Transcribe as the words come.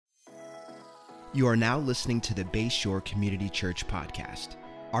You are now listening to the Bayshore Community Church podcast.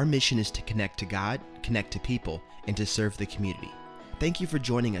 Our mission is to connect to God, connect to people, and to serve the community. Thank you for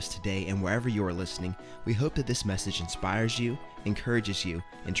joining us today, and wherever you are listening, we hope that this message inspires you, encourages you,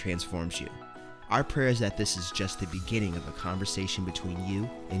 and transforms you. Our prayer is that this is just the beginning of a conversation between you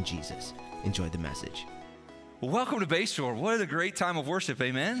and Jesus. Enjoy the message. Well, welcome to Bayshore. What a great time of worship,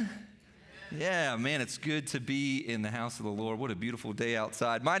 amen? Yeah, man, it's good to be in the house of the Lord. What a beautiful day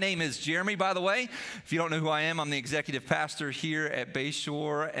outside. My name is Jeremy, by the way. If you don't know who I am, I'm the executive pastor here at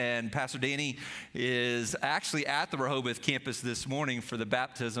Bayshore, and Pastor Danny is actually at the Rehoboth campus this morning for the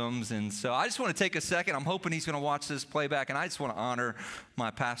baptisms. And so I just want to take a second. I'm hoping he's going to watch this playback, and I just want to honor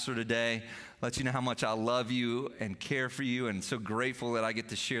my pastor today, let you know how much I love you and care for you, and so grateful that I get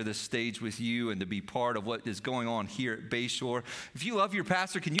to share this stage with you and to be part of what is going on here at Bayshore. If you love your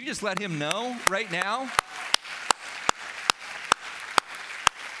pastor, can you just let him know right now?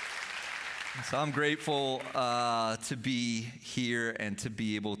 So I'm grateful to be here and to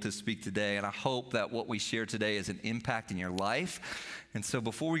be able to speak today, and I hope that what we share today is an impact in your life. And so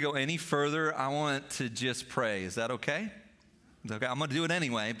before we go any further, I want to just pray. Is that okay? Okay, I'm going to do it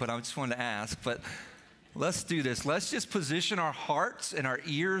anyway, but I just wanted to ask. But let's do this. Let's just position our hearts and our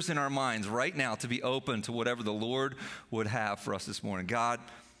ears and our minds right now to be open to whatever the Lord would have for us this morning. God,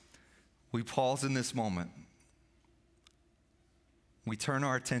 we pause in this moment. We turn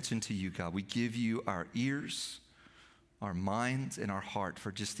our attention to you, God. We give you our ears, our minds, and our heart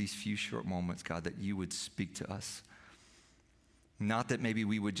for just these few short moments, God, that you would speak to us. Not that maybe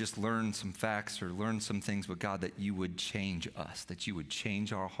we would just learn some facts or learn some things, but God, that you would change us, that you would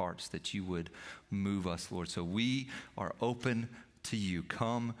change our hearts, that you would move us, Lord. So we are open to you.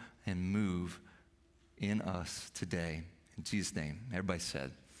 Come and move in us today. In Jesus' name, everybody said,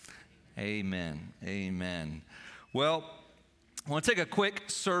 amen, amen. Well, I want to take a quick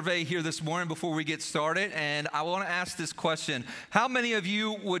survey here this morning before we get started, and I want to ask this question. How many of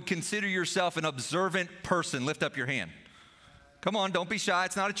you would consider yourself an observant person? Lift up your hand. Come on, don't be shy.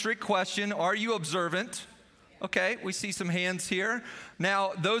 It's not a trick question. Are you observant? Okay, we see some hands here.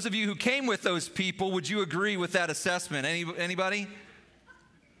 Now, those of you who came with those people, would you agree with that assessment? Anybody?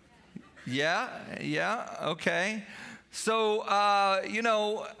 Yeah, okay. So,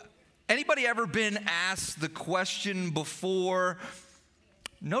 anybody ever been asked the question before,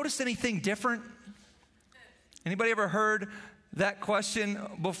 notice anything different? Anybody ever heard that question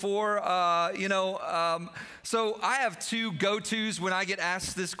before? So I have two go-tos when I get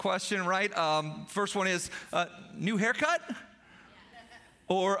asked this question, right? First one is new haircut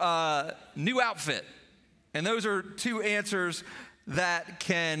or new outfit. And those are two answers that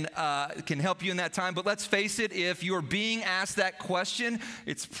can help you in that time. But let's face it, if you're being asked that question,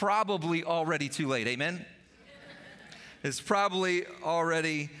 it's probably already too late. Amen? It's probably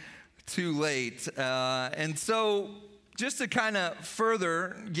already too late. And so just to kind of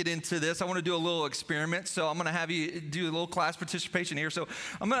further get into this, I want to do a little experiment. So I'm going to have you do a little class participation here. So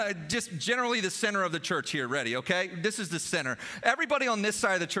I'm going to just generally the center of the church here. Ready, okay? This is the center. Everybody on this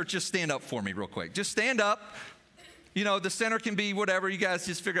side of the church, just stand up for me real quick. Just stand up. You know, the center can be whatever. You guys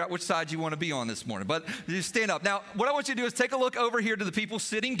just figure out which side you want to be on this morning. But just stand up. Now, what I want you to do is take a look over here to the people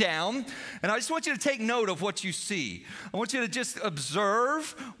sitting down. And I just want you to take note of what you see. I want you to just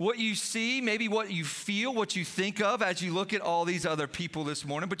observe what you see, maybe what you feel, what you think of as you look at all these other people this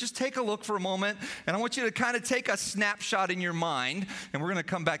morning. But just take a look for a moment. And I want you to kind of take a snapshot in your mind. And we're going to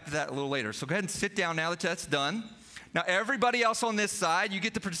come back to that a little later. So go ahead and sit down now that that's done. Now, everybody else on this side, you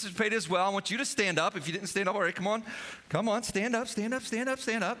get to participate as well. I want you to stand up. If you didn't stand up already, come on. Come on, stand up, stand up, stand up,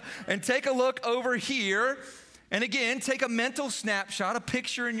 stand up. And take a look over here. And again, take a mental snapshot, a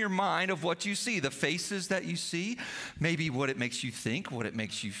picture in your mind of what you see, the faces that you see, maybe what it makes you think, what it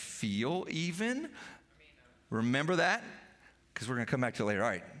makes you feel even. Remember that, because we're going to come back to it later. All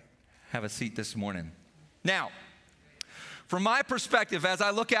right, have a seat this morning. Now, from my perspective, as I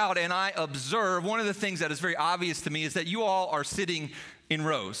look out and I observe, one of the things that is very obvious to me is that you all are sitting in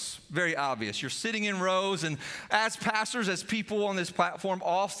rows. Very obvious. You're sitting in rows, and as pastors, as people on this platform,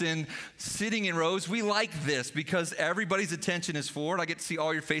 often sitting in rows, we like this because everybody's attention is forward. I get to see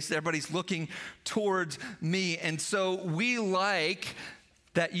all your faces. Everybody's looking towards me, and so we like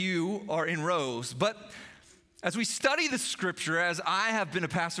that you are in rows. But as we study the scripture, as I have been a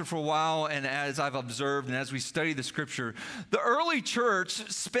pastor for a while, and as I've observed, and as we study the scripture, the early church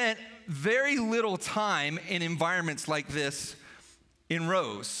spent very little time in environments like this in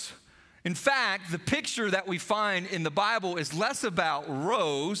rows. In fact, the picture that we find in the Bible is less about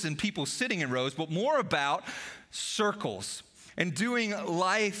rows and people sitting in rows, but more about circles. and doing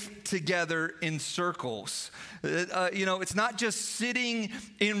life together in circles. It's not just sitting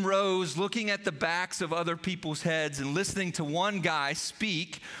in rows looking at the backs of other people's heads and listening to one guy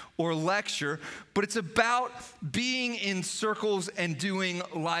speak or lecture, but it's about being in circles and doing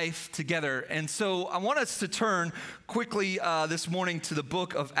life together. And so I want us to turn quickly this morning to the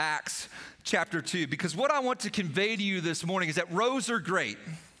book of Acts chapter 2, because what I want to convey to you this morning is that rows are great.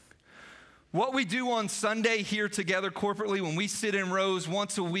 What we do on Sunday here together corporately when we sit in rows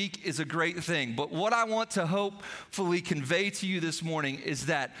once a week is a great thing. But what I want to hopefully convey to you this morning is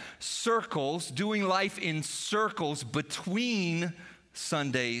that circles, doing life in circles between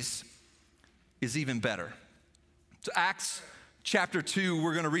Sundays is even better. So Acts chapter 2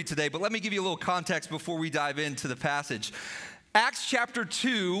 we're going to read today, but let me give you a little context before we dive into the passage. Acts chapter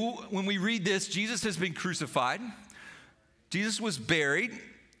 2, when we read this, Jesus has been crucified. Jesus was buried.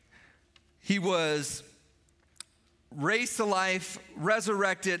 He was raised to life,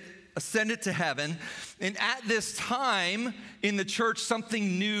 resurrected, ascended to heaven. And at this time in the church,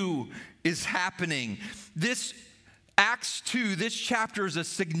 something new is happening. This Acts 2, this chapter is a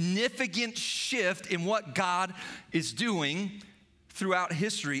significant shift in what God is doing throughout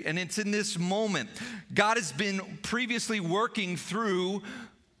history. And it's in this moment. God has been previously working through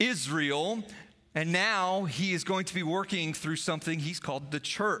Israel, and now he is going to be working through something he's called the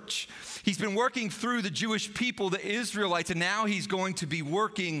church. He's been working through the Jewish people, the Israelites, and now he's going to be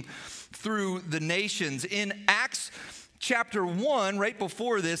working through the nations. In Acts chapter 1, right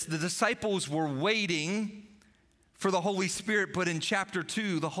before this, the disciples were waiting for the Holy Spirit, but in chapter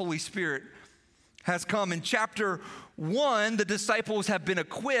 2, the Holy Spirit has come. In chapter 1, the disciples have been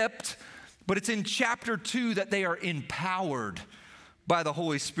equipped, but it's in chapter 2 that they are empowered by the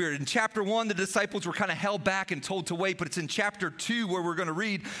Holy Spirit. In chapter 1, the disciples were kind of held back and told to wait, but it's in chapter 2 where we're going to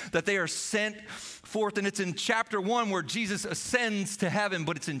read that they are sent forth, and it's in chapter 1 where Jesus ascends to heaven,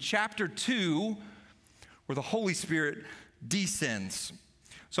 but it's in chapter 2 where the Holy Spirit descends.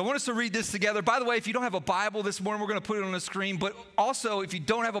 So I want us to read this together. By the way, if you don't have a Bible this morning, we're going to put it on the screen. But also, if you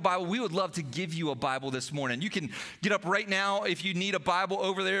don't have a Bible, we would love to give you a Bible this morning. You can get up right now if you need a Bible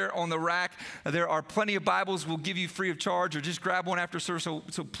over there on the rack. There are plenty of Bibles we'll give you free of charge, or just grab one after service. So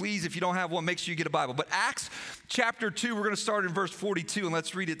please, if you don't have one, make sure you get a Bible. But Acts chapter 2, we're going to start in verse 42, and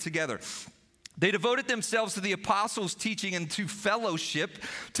let's read it together. They devoted themselves to the apostles' teaching and to fellowship,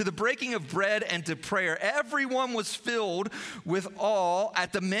 to the breaking of bread and to prayer. Everyone was filled with awe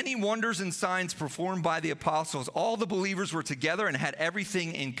at the many wonders and signs performed by the apostles. All the believers were together and had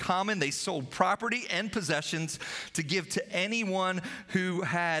everything in common. They sold property and possessions to give to anyone who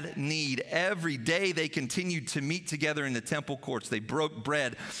had need. Every day they continued to meet together in the temple courts. They broke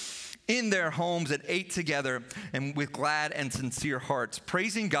bread in their homes and ate together and with glad and sincere hearts,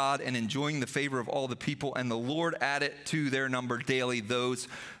 praising God and enjoying the favor of all the people. And the Lord added to their number daily those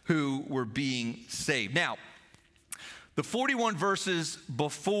who were being saved. Now, the 41 verses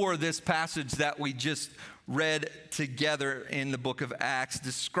before this passage that we just read together in the book of Acts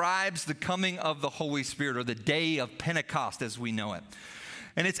describes the coming of the Holy Spirit, or the day of Pentecost as we know it.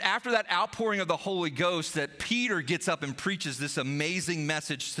 And it's after that outpouring of the Holy Ghost that Peter gets up and preaches this amazing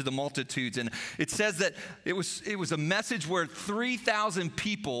message to the multitudes. And it says that it was a message where 3,000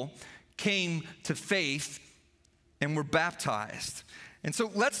 people came to faith and were baptized. And so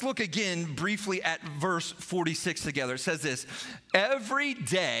let's look again briefly at verse 46 together. It says this: every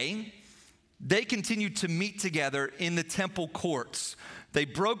day they continued to meet together in the temple courts. They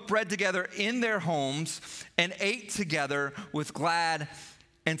broke bread together in their homes and ate together with glad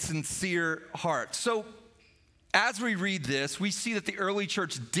and sincere hearts. So as we read this, we see that the early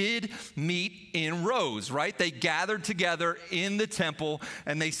church did meet in rows, right? They gathered together in the temple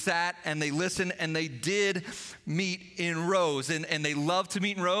and they sat and they listened and they did meet in rows. And they love to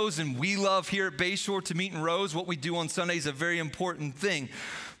meet in rows, and we love here at Bayshore to meet in rows. What we do on Sunday is a very important thing.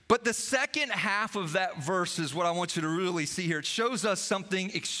 But the second half of that verse is what I want you to really see here. It shows us something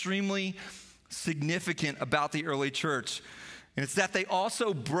extremely significant about the early church. And it's that they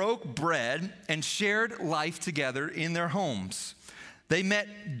also broke bread and shared life together in their homes. They met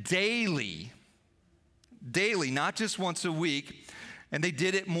daily, not just once a week. And they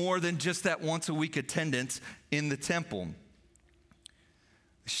did it more than just that once a week attendance in the temple.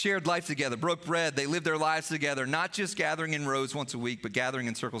 Shared life together, broke bread. They lived their lives together, not just gathering in rows once a week, but gathering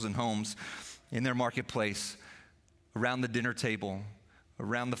in circles in homes, in their marketplace, around the dinner table,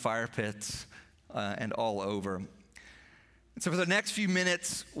 around the fire pits, and all over. And so for the next few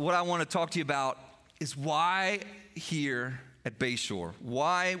minutes, what I want to talk to you about is why here at Bayshore,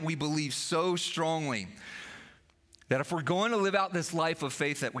 why we believe so strongly That if we're going to live out this life of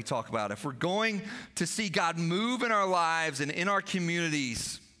faith that we talk about, if we're going to see God move in our lives and in our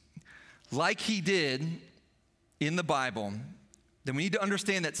communities like he did in the Bible, then we need to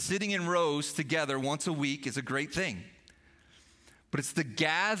understand that sitting in rows together once a week is a great thing. But it's the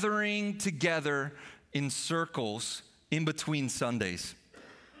gathering together in circles in between Sundays.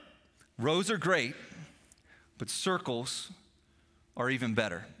 Rows are great, but circles are even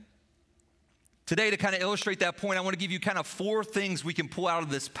better. Today, to kind of illustrate that point, I want to give you kind of 4 things we can pull out of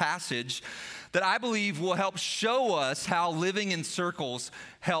this passage that I believe will help show us how living in circles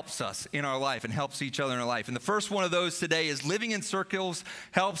helps us in our life and helps each other in our life. And the first one of those today is living in circles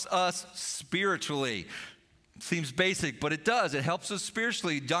helps us spiritually. Seems basic, but it does. It helps us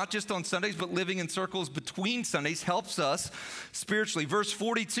spiritually, not just on Sundays, but living in circles between Sundays helps us spiritually. Verse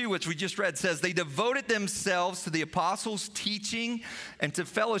 42, which we just read, says, they devoted themselves to the apostles' teaching and to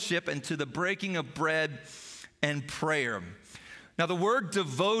fellowship and to the breaking of bread and prayer. Now, the word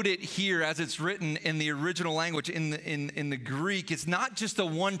devoted here, as it's written in the original language, in the Greek, it's not just a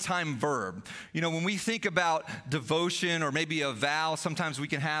one-time verb. You know, when we think about devotion or maybe a vow, sometimes we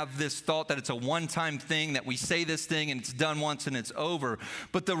can have this thought that it's a one-time thing, that we say this thing and it's done once and it's over.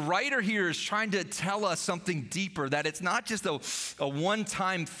 But the writer here is trying to tell us something deeper, that it's not just a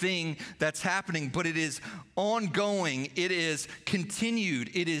one-time thing that's happening, but it is ongoing, it is continued,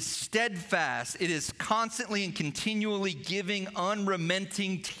 it is steadfast, it is constantly and continually giving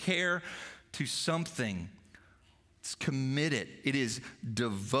unrelenting care to something. It's committed. It is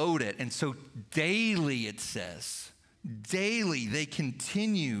devoted. And so daily, it says, daily they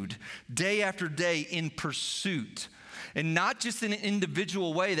continued day after day in pursuit. And not just in an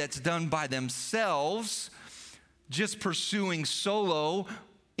individual way that's done by themselves, just pursuing solo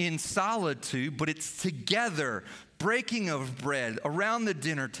in solitude, but it's together, breaking of bread around the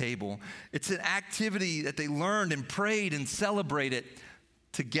dinner table. It's an activity that they learned and prayed and celebrated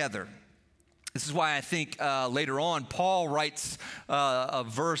together. This is why I think later on Paul writes a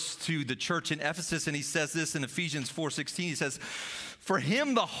verse to the church in Ephesus, and he says this in Ephesians 4:16. He says, "For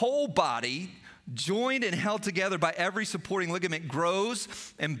him the whole body, joined and held together by every supporting ligament, grows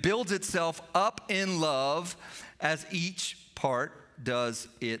and builds itself up in love as each part does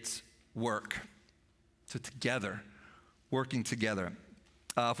its work." So together, working together.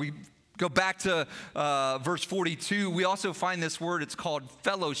 If we go back to verse 42, we also find this word, it's called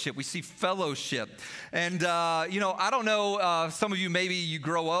fellowship. We see fellowship. And, I don't know, some of you, maybe you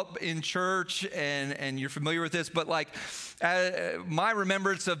grow up in church and you're familiar with this, but like my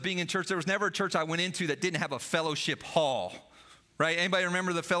remembrance of being in church, there was never a church I went into that didn't have a fellowship hall, right? Anybody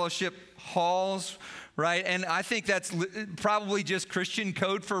remember the fellowship halls? Right? And I think that's probably just Christian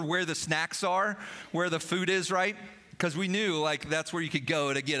code for where the snacks are, where the food is, right? Because we knew, like, that's where you could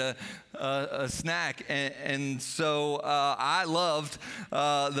go to get a snack. And so I loved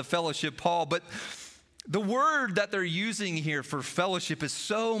the fellowship hall. But the word that they're using here for fellowship is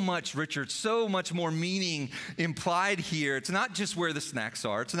so much richer, so much more meaning implied here. It's not just where the snacks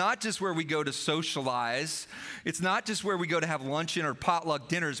are. It's not just where we go to socialize. It's not just where we go to have luncheon or potluck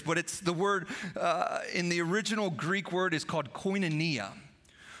dinners, but it's the word in the original Greek word is called koinonia.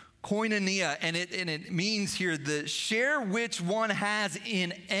 Koinonia, and it means here the share which one has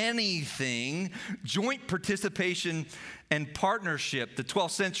in anything, joint participation and partnership. The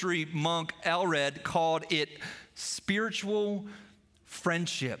 12th century monk Elred called it spiritual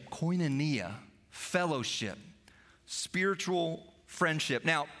friendship, koinonia, fellowship, spiritual friendship.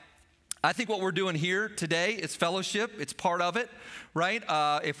 Now, I think what we're doing here today is fellowship. It's part of it, right?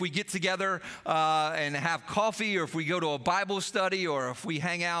 If we get together and have coffee, or if we go to a Bible study, or if we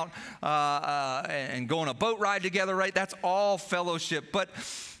hang out and go on a boat ride together, right? That's all fellowship. But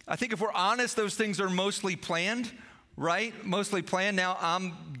I think if we're honest, those things are mostly planned, right? Mostly planned. Now,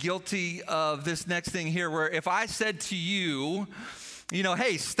 I'm guilty of this next thing here, where if I said to you,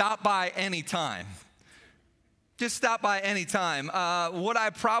 hey, stop by anytime. Just stop by anytime. What I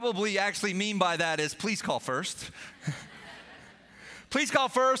probably actually mean by that is please call first. Please call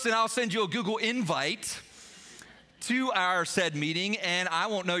first, and I'll send you a Google invite to our said meeting, and I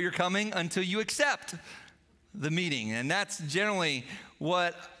won't know you're coming until you accept the meeting. And that's generally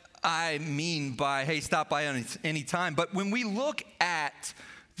what I mean by, hey, stop by any time. But when we look at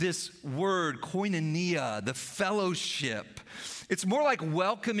this word, koinonia, the fellowship, it's more like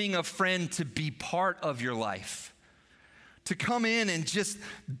welcoming a friend to be part of your life, to come in and just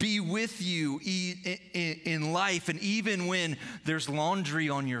be with you in life. And even when there's laundry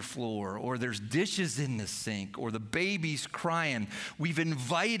on your floor, or there's dishes in the sink, or the baby's crying, we've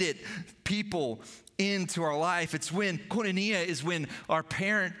invited people into our life. It's when koinonia is when our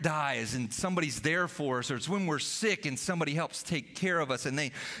parent dies and somebody's there for us, or it's when we're sick and somebody helps take care of us and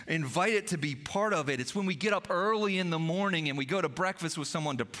they invite it to be part of it. It's when we get up early in the morning and we go to breakfast with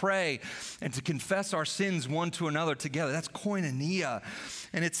someone to pray and to confess our sins one to another together. That's koinonia.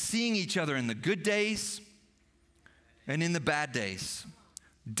 And it's seeing each other in the good days and in the bad days,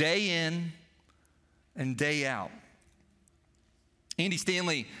 day in and day out. Andy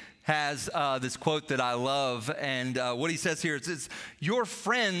Stanley has this quote that I love, and what he says here is, your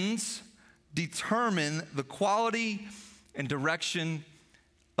friends determine the quality and direction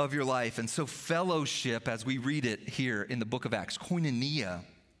of your life. And so fellowship, as we read it here in the book of Acts, koinonia,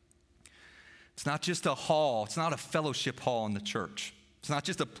 it's not just a hall, it's not a fellowship hall in the church. It's not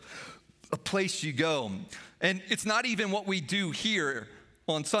just a place you go. And it's not even what we do here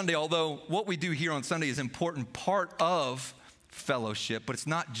on Sunday, although what we do here on Sunday is an important part of fellowship, but it's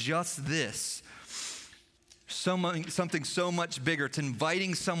not just this. Something so much bigger. It's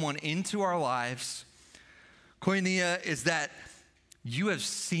inviting someone into our lives. Koinonia is that you have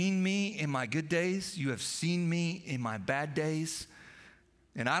seen me in my good days. You have seen me in my bad days.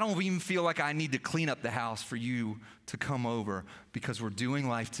 And I don't even feel like I need to clean up the house for you to come over, because we're doing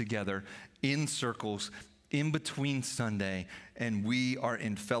life together in circles in between Sunday, and we are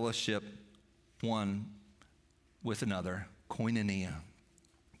in fellowship one with another. Koinonia,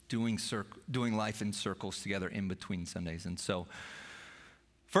 doing life in circles together in between Sundays. And so,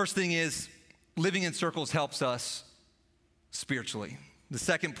 first thing is, living in circles helps us spiritually. The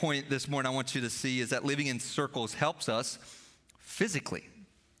second point this morning I want you to see is that living in circles helps us physically.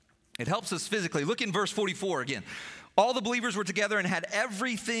 It helps us physically. Look in verse 44 again. All the believers were together and had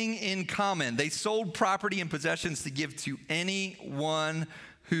everything in common. They sold property and possessions to give to anyone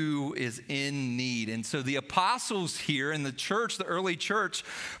who is in need. And so the apostles here in the church, the early church,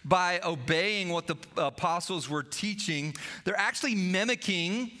 by obeying what the apostles were teaching, they're actually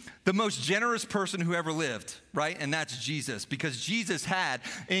mimicking the most generous person who ever lived, right? And that's Jesus, because Jesus had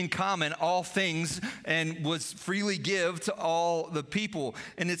in common all things and was freely give to all the people.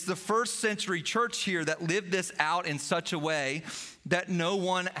 And it's the first century church here that lived this out in such a way that no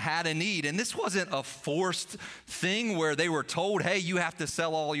one had a need. And this wasn't a forced thing where they were told, hey, you have to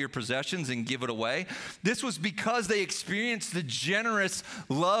sell all your possessions and give it away. This was because they experienced the generous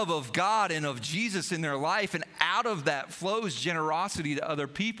love of God and of Jesus in their life, and out of that flows generosity to other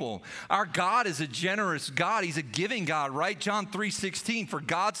people. Our God is a generous God. He's a giving God, right? John 3:16, for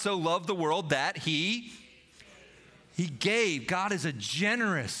God so loved the world that He gave. God is a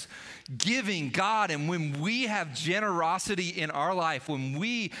generous, giving God. And when we have generosity in our life, when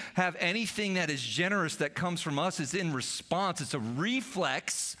we have anything that is generous that comes from us, it's in response. It's a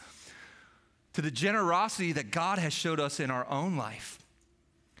reflex to the generosity that God has showed us in our own life.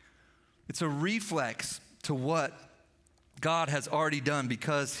 It's a reflex to what God has already done,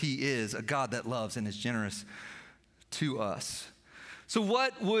 because He is a God that loves and is generous to us. So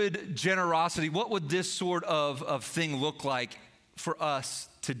what would generosity, what would this sort of thing look like for us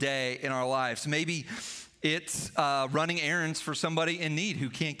today in our lives? Maybe it's running errands for somebody in need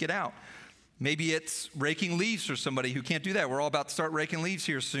who can't get out. Maybe it's raking leaves for somebody who can't do that. We're all about to start raking leaves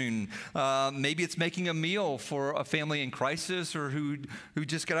here soon. Maybe it's making a meal for a family in crisis, or who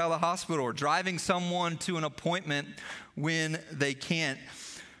just got out of the hospital, or driving someone to an appointment when they can't.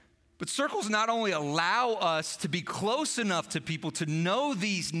 But circles not only allow us to be close enough to people to know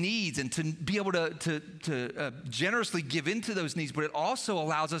these needs and to be able to generously give into those needs, but it also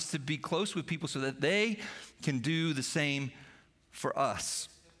allows us to be close with people so that they can do the same for us.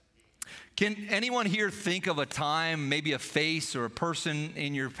 Can anyone here think of a time, maybe a face or a person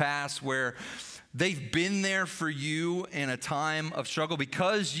in your past, where they've been there for you in a time of struggle?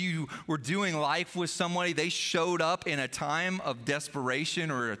 Because you were doing life with somebody, they showed up in a time of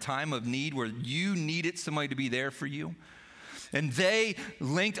desperation or a time of need where you needed somebody to be there for you. And they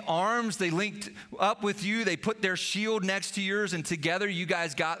linked arms, they linked up with you, they put their shield next to yours, and together you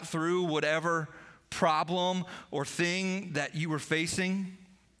guys got through whatever problem or thing that you were facing.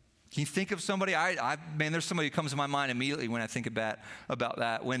 Can you think of somebody? Man, there's somebody who comes to my mind immediately when I think about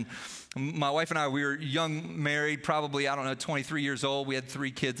that. When my wife and I, we were young, married, probably, 23 years old. We had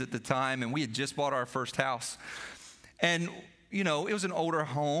 3 kids at the time, and we had just bought our first house. And, it was an older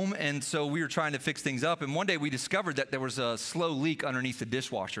home, and so we were trying to fix things up. And one day we discovered that there was a slow leak underneath the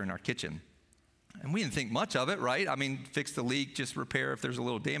dishwasher in our kitchen. And we didn't think much of it, right? Fix the leak, just repair if there's a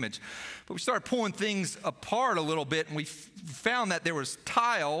little damage. But we started pulling things apart a little bit, and we found that there was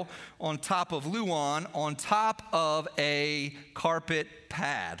tile on top of Luan on top of a carpet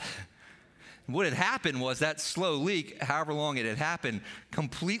pad. What had happened was that slow leak, however long it had happened,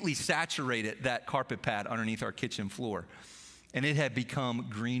 completely saturated that carpet pad underneath our kitchen floor. And it had become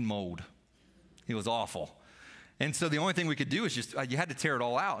green mold. It was awful. And so the only thing we could do is just, you had to tear it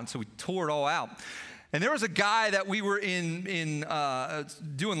all out. And so we tore it all out. And there was a guy that we were doing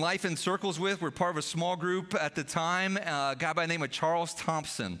life in circles with. We're part of a small group at the time, a guy by the name of Charles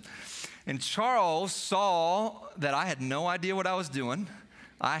Thompson. And Charles saw that I had no idea what I was doing.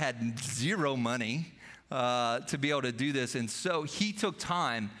 I had zero money to be able to do this. And so he took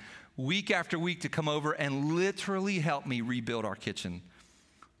time week after week to come over and literally help me rebuild our kitchen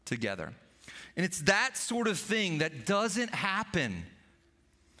together. And it's that sort of thing that doesn't happen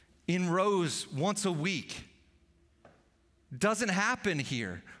in Rose once a week. Doesn't happen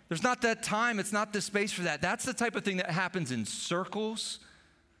here. There's not that time. It's not the space for that. That's the type of thing that happens in circles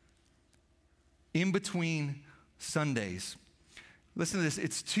in between Sundays. Listen to this.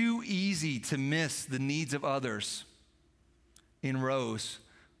 It's too easy to miss the needs of others in Rose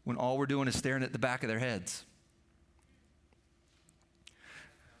when all we're doing is staring at the back of their heads.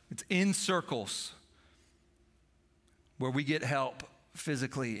 It's in circles where we get help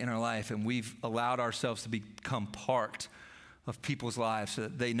physically in our life, and we've allowed ourselves to become part of people's lives so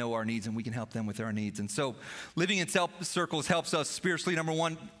that they know our needs and we can help them with their needs. And so living in circles helps us spiritually, number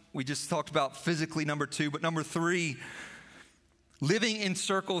one. We just talked about physically, number two. But number three, living in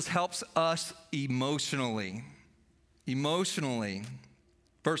circles helps us emotionally. Emotionally.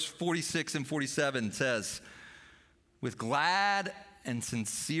 Verse 46 and 47 says, with glad and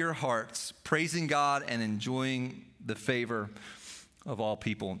sincere hearts, praising God and enjoying the favor of all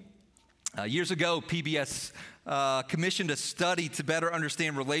people. Years ago, PBS commissioned a study to better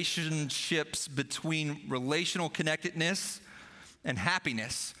understand relationships between relational connectedness and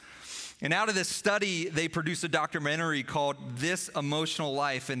happiness. And out of this study, they produced a documentary called This Emotional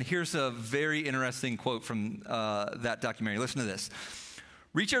Life. And here's a very interesting quote from that documentary. Listen to this.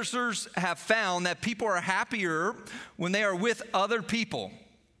 Researchers have found that people are happier when they are with other people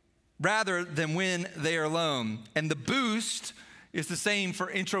rather than when they are alone. And the boost is the same for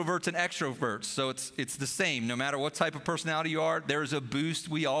introverts and extroverts. So it's the same. No matter what type of personality you are, there's a boost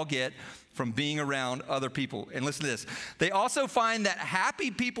we all get from being around other people. And listen to this. They also find that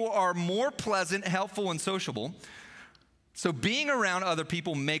happy people are more pleasant, helpful, and sociable. So being around other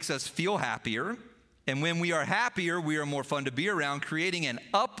people makes us feel happier. And when we are happier, we are more fun to be around, creating an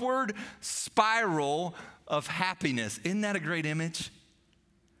upward spiral of happiness. Isn't that a great image?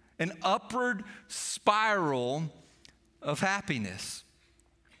 An upward spiral of happiness.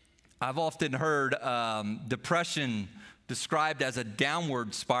 I've often heard depression described as a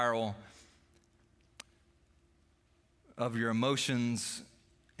downward spiral of your emotions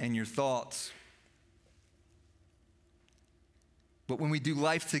and your thoughts. But when we do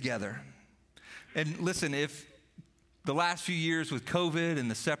life together, and listen, if the last few years with COVID and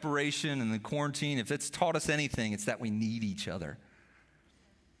the separation and the quarantine, if it's taught us anything, it's that we need each other.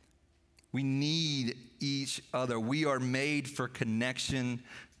 We need each other. We are made for connection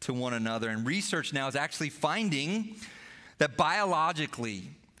to one another. And research now is actually finding that biologically,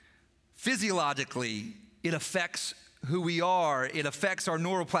 physiologically, it affects who we are. It affects our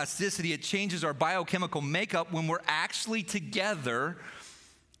neuroplasticity. It changes our biochemical makeup when we're actually together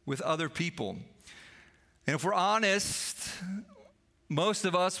with other people. And if we're honest, most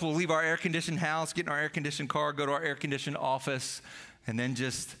of us will leave our air-conditioned house, get in our air-conditioned car, go to our air-conditioned office, and then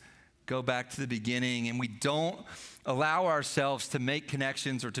just go back to the beginning, and we don't allow ourselves to make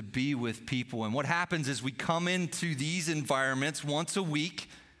connections or to be with people. And what happens is we come into these environments once a week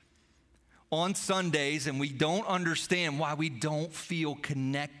on Sundays, and we don't understand why we don't feel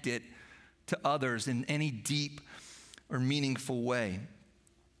connected to others in any deep or meaningful way.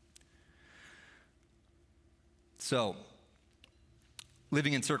 So,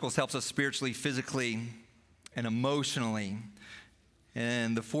 living in circles helps us spiritually, physically, and emotionally.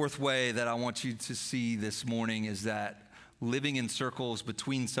 And the fourth way that I want you to see this morning is that living in circles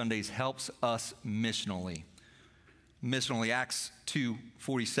between Sundays helps us missionally. Missionally, Acts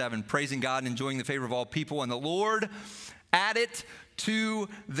 2:47, praising God and enjoying the favor of all people, and the Lord added to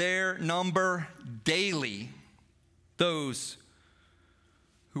their number daily those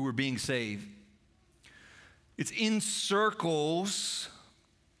who were being saved. It's in circles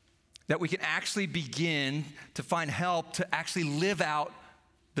that we can actually begin to find help to actually live out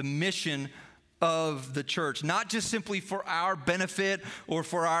the mission of the church, not just simply for our benefit or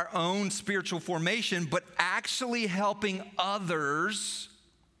for our own spiritual formation, but actually helping others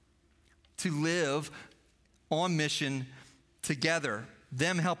to live on mission together.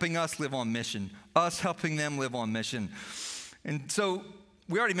 Them helping us live on mission, us helping them live on mission. And so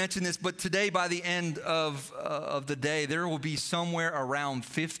we already mentioned this, but today, by the end of the day, there will be somewhere around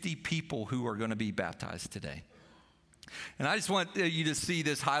 50 people who are going to be baptized today. And I just want you to see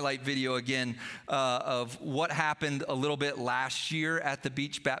this highlight video again of what happened a little bit last year at the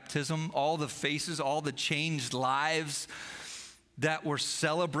beach baptism. All the faces, all the changed lives that were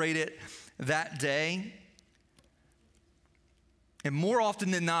celebrated that day. And more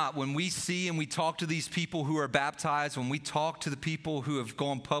often than not, when we see and we talk to these people who are baptized, when we talk to the people who have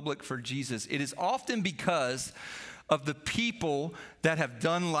gone public for Jesus, it is often because of the people that have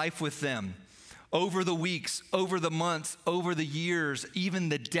done life with them over the weeks, over the months, over the years, even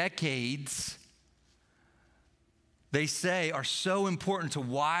the decades, they say are so important to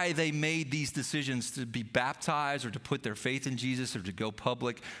why they made these decisions to be baptized or to put their faith in Jesus or to go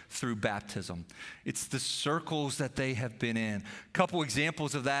public through baptism. It's the circles that they have been in. A couple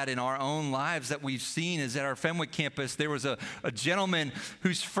examples of that in our own lives that we've seen is at our Fenwick campus, there was a gentleman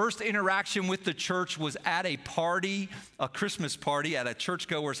whose first interaction with the church was at a party, a Christmas party at a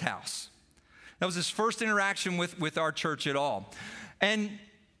churchgoer's house. That was his first interaction with our church at all. And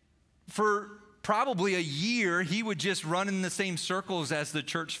for probably a year, he would just run in the same circles as the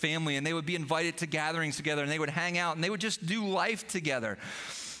church family, and they would be invited to gatherings together, and they would hang out, and they would just do life together.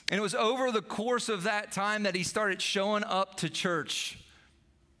 And it was over the course of that time that he started showing up to church.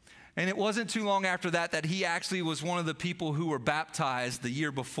 And it wasn't too long after that he actually was one of the people who were baptized the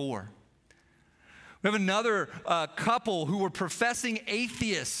year before. We have another couple who were professing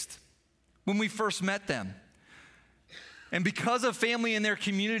atheists when we first met them. And because of family in their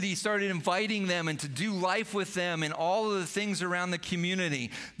community started inviting them and to do life with them and all of the things around the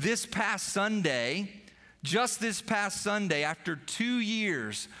community, just this past Sunday, after 2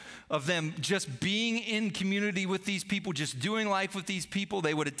 years of them just being in community with these people, just doing life with these people,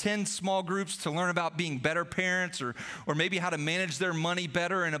 they would attend small groups to learn about being better parents or maybe how to manage their money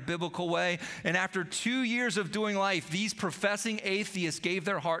better in a biblical way. And after 2 years of doing life, these professing atheists gave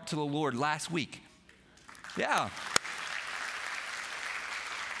their heart to the Lord last week. Yeah.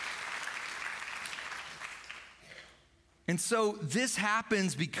 And so this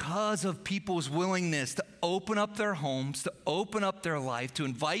happens because of people's willingness to open up their homes, to open up their life, to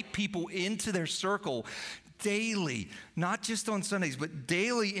invite people into their circle daily, not just on Sundays, but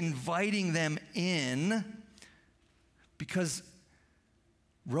daily inviting them in, because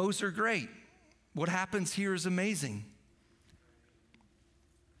rows are great. What happens here is amazing.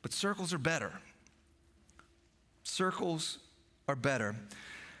 But circles are better. Circles are better.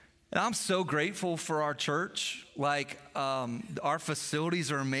 And I'm so grateful for our church. Our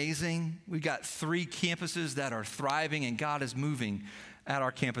facilities are amazing. We've got 3 campuses that are thriving, and God is moving at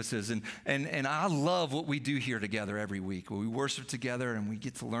our campuses. And I love what we do here together every week. We worship together and we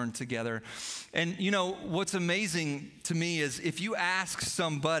get to learn together. And you know, what's amazing to me is if you ask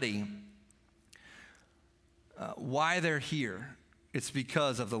somebody why they're here, it's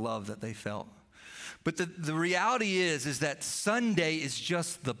because of the love that they felt. But the reality is that Sunday is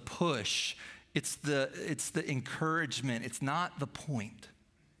just the push. It's the encouragement. It's not the point.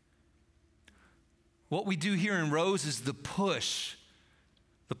 What we do here in Rose is the push.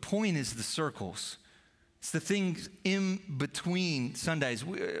 The point is the circles. It's the things in between Sundays.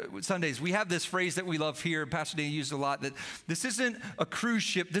 We have this phrase that we love here, Pastor Danny used a lot, that this isn't a cruise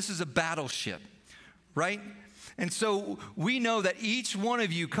ship, this is a battleship, right? And so we know that each one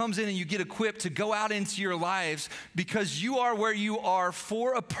of you comes in and you get equipped to go out into your lives because you are where you are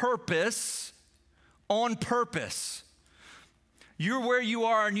for a purpose, on purpose. You're where you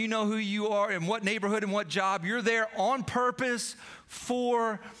are and you know who you are and what neighborhood and what job. You're there on purpose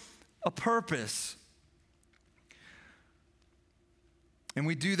for a purpose. And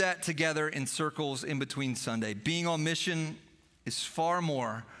we do that together in circles in between Sunday. Being on mission is far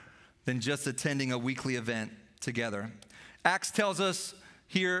more than just attending a weekly event together. Acts tells us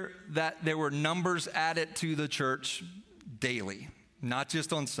here that there were numbers added to the church daily, not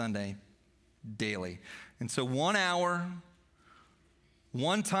just on Sunday, daily. And so 1 hour,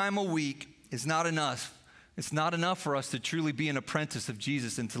 one time a week is not enough. It's not enough for us to truly be an apprentice of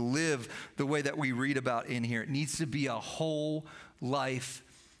Jesus and to live the way that we read about in here. It needs to be a whole life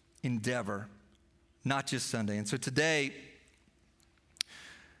endeavor, not just Sunday. And so today,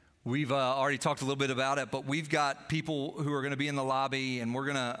 we've already talked a little bit about it, but we've got people who are going to be in the lobby, and we're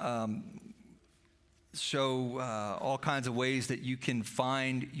going to show all kinds of ways that you can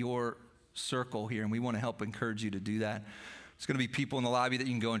find your circle here, and we want to help encourage you to do that. There's going to be people in the lobby that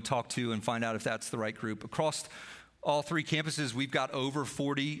you can go and talk to and find out if that's the right group. Across all 3 campuses, we've got over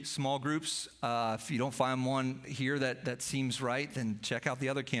 40 small groups. If you don't find one here that seems right, then check out the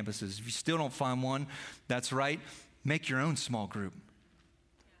other campuses. If you still don't find one that's right, make your own small group.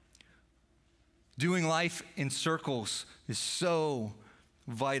 Doing life in circles is so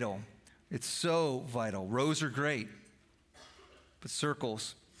vital. It's so vital. Rows are great, but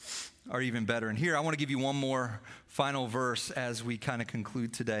circles are even better. And here, I want to give you one more final verse as we kind of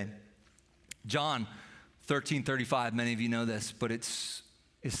conclude today. John 13:35, many of you know this, but it's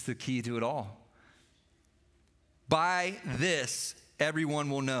the key to it all. By this, everyone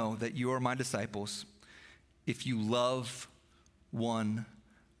will know that you are my disciples if you love one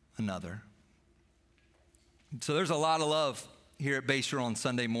another. So there's a lot of love here at Bayshore on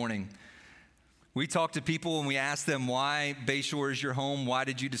Sunday morning. We talk to people and we ask them why Bayshore is your home. Why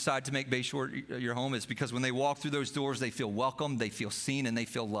did you decide to make Bayshore your home? It's because when they walk through those doors, they feel welcome, they feel seen, and they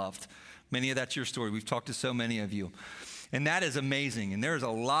feel loved. Many of that's your story. We've talked to so many of you. And that is amazing. And there's a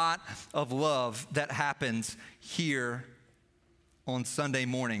lot of love that happens here on Sunday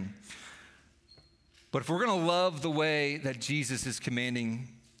morning. But if we're going to love the way that Jesus is commanding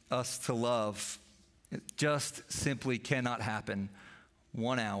us to love, it just simply cannot happen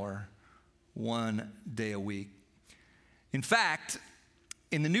 1 hour, 1 day a week. In fact,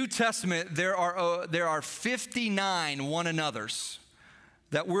 in the New Testament, there are 59 one another's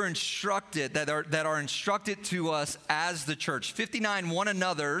that we're instructed, that are instructed to us as the church. 59 one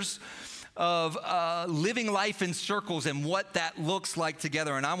another's of living life in circles and what that looks like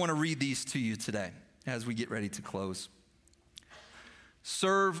together. And I want to read these to you today as we get ready to close.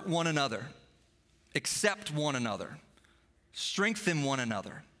 Serve one another. Accept one another. Strengthen one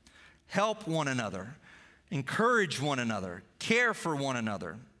another. Help one another. Encourage one another. Care for one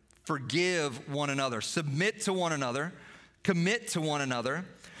another. Forgive one another. Submit to one another. Commit to one another,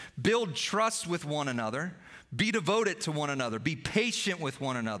 build trust with one another, be devoted to one another, be patient with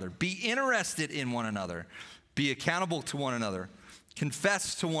one another, be interested in one another, be accountable to one another,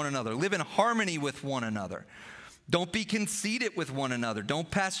 confess to one another, live in harmony with one another. Don't be conceited with one another.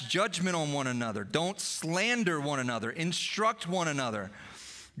 Don't pass judgment on one another. Don't slander one another. Instruct one another.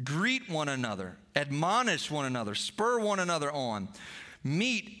 Greet one another. Admonish one another. Spur one another on.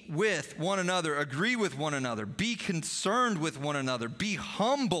 Meet with one another, agree with one another, be concerned with one another, be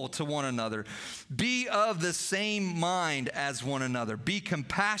humble to one another, be of the same mind as one another, be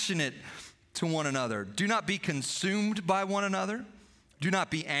compassionate to one another. Do not be consumed by one another. Do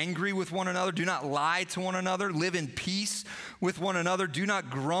not be angry with one another. Do not lie to one another. Live in peace with one another. Do not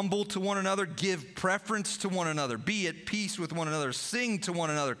grumble to one another. Give preference to one another. Be at peace with one another. Sing to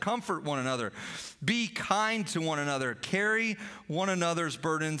one another. Comfort one another. Be kind to one another. Carry one another's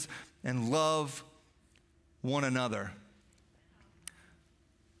burdens and love one another.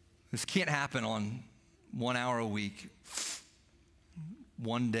 This can't happen on 1 hour a week,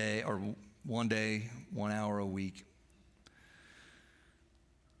 1 day, 1 hour a week.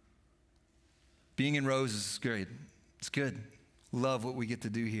 Being in rows is great. It's good. Love what we get to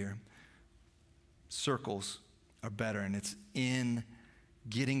do here. Circles are better, and it's in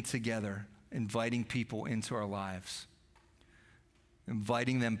getting together, inviting people into our lives,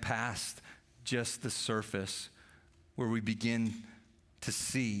 inviting them past just the surface where we begin to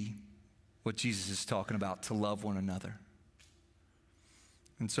see what Jesus is talking about, to love one another.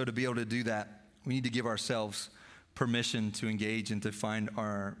 And so to be able to do that, we need to give ourselves permission to engage and to find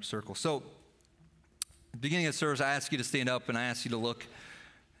our circle. So, at the beginning of the service, I ask you to stand up and I ask you to look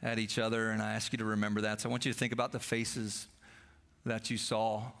at each other and I ask you to remember that. So I want you to think about the faces that you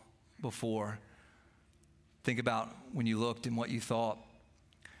saw before. Think about when you looked and what you thought.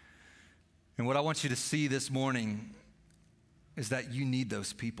 And what I want you to see this morning is that you need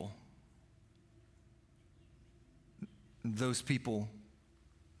those people. Those people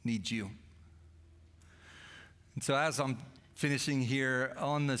need you. And so as I'm finishing here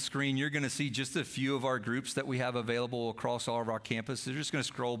on the screen, you're going to see just a few of our groups that we have available across all of our campuses. You're just going to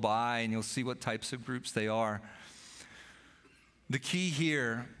scroll by and you'll see what types of groups they are. The key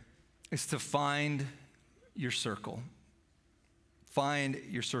here is to find your circle. Find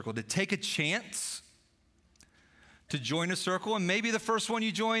your circle. To take a chance to join a circle, and maybe the first one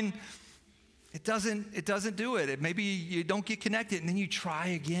you join, it doesn't do it. Maybe you don't get connected, and then you try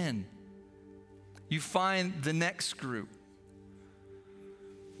again. You find the next group.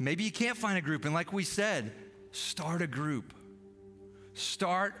 Maybe you can't find a group, and like we said, start a group.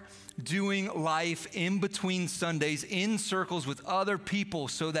 Start doing life in between Sundays in circles with other people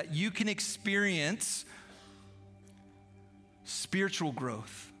so that you can experience spiritual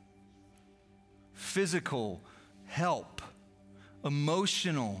growth, physical help,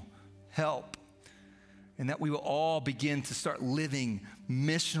 emotional help, and that we will all begin to start living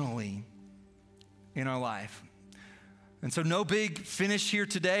missionally in our life. And so no big finish here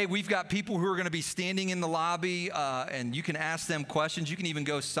today. We've got people who are going to be standing in the lobby, and you can ask them questions. You can even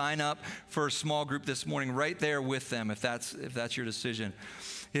go sign up for a small group this morning right there with them if that's your decision.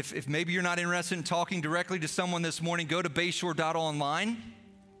 If maybe you're not interested in talking directly to someone this morning, go to bayshore.online.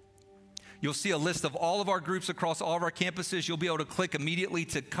 You'll see a list of all of our groups across all of our campuses. You'll be able to click immediately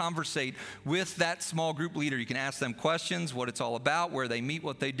to conversate with that small group leader. You can ask them questions, what it's all about, where they meet,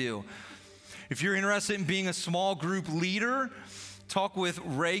 what they do. If you're interested in being a small group leader, talk with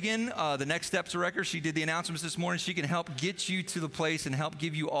Reagan, the Next Steps Director. She did the announcements this morning. She can help get you to the place and help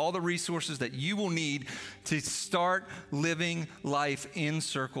give you all the resources that you will need to start living life in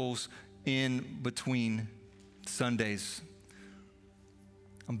circles in between Sundays.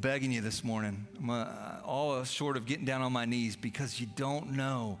 I'm begging you this morning. I'm all short of getting down on my knees because you don't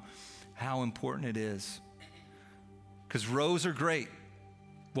know how important it is. Because rows are great.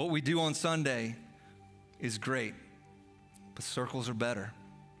 What we do on Sunday is great, but circles are better.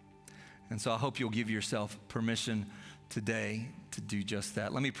 And so I hope you'll give yourself permission today to do just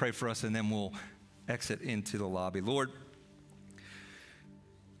that. Let me pray for us and then we'll exit into the lobby. Lord,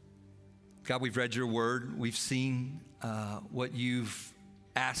 God, we've read your word. We've seen what you've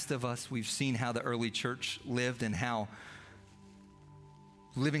asked of us. We've seen how the early church lived and how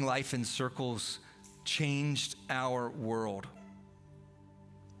living life in circles changed our world.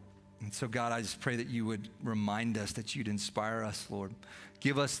 And so, God, I just pray that you would remind us, that you'd inspire us, Lord.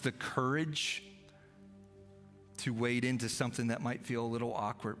 Give us the courage to wade into something that might feel a little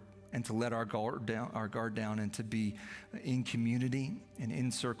awkward and to let our guard down and to be in community and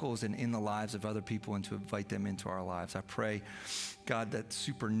in circles and in the lives of other people and to invite them into our lives. I pray, God, that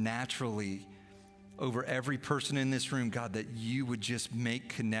supernaturally over every person in this room, God, that you would just make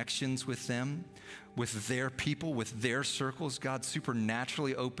connections with them, with their people, with their circles. God,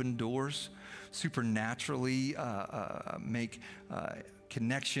 supernaturally open doors, supernaturally make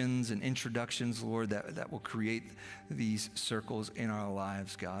connections and introductions, Lord, that will create these circles in our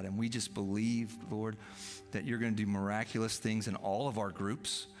lives, God. And we just believe, Lord, that you're going to do miraculous things in all of our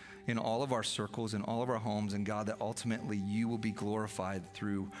groups, in all of our circles, in all of our homes, and God, that ultimately you will be glorified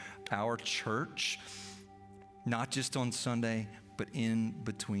through our church, not just on Sunday, but in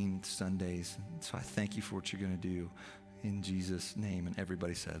between Sundays. So I thank you for what you're going to do in Jesus' name. And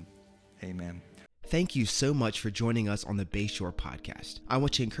everybody said, amen. Thank you so much for joining us on the Bayshore podcast. I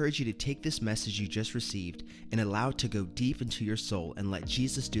want to encourage you to take this message you just received and allow it to go deep into your soul and let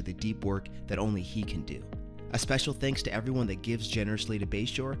Jesus do the deep work that only he can do. A special thanks to everyone that gives generously to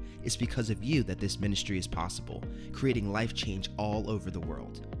Bayshore. It's because of you that this ministry is possible, creating life change all over the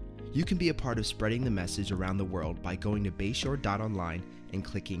world. You can be a part of spreading the message around the world by going to bayshore.online and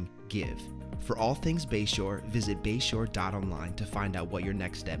clicking Give. For all things Bayshore, visit bayshore.online to find out what your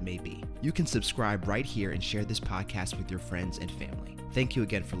next step may be. You can subscribe right here and share this podcast with your friends and family. Thank you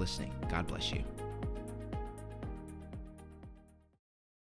again for listening. God bless you.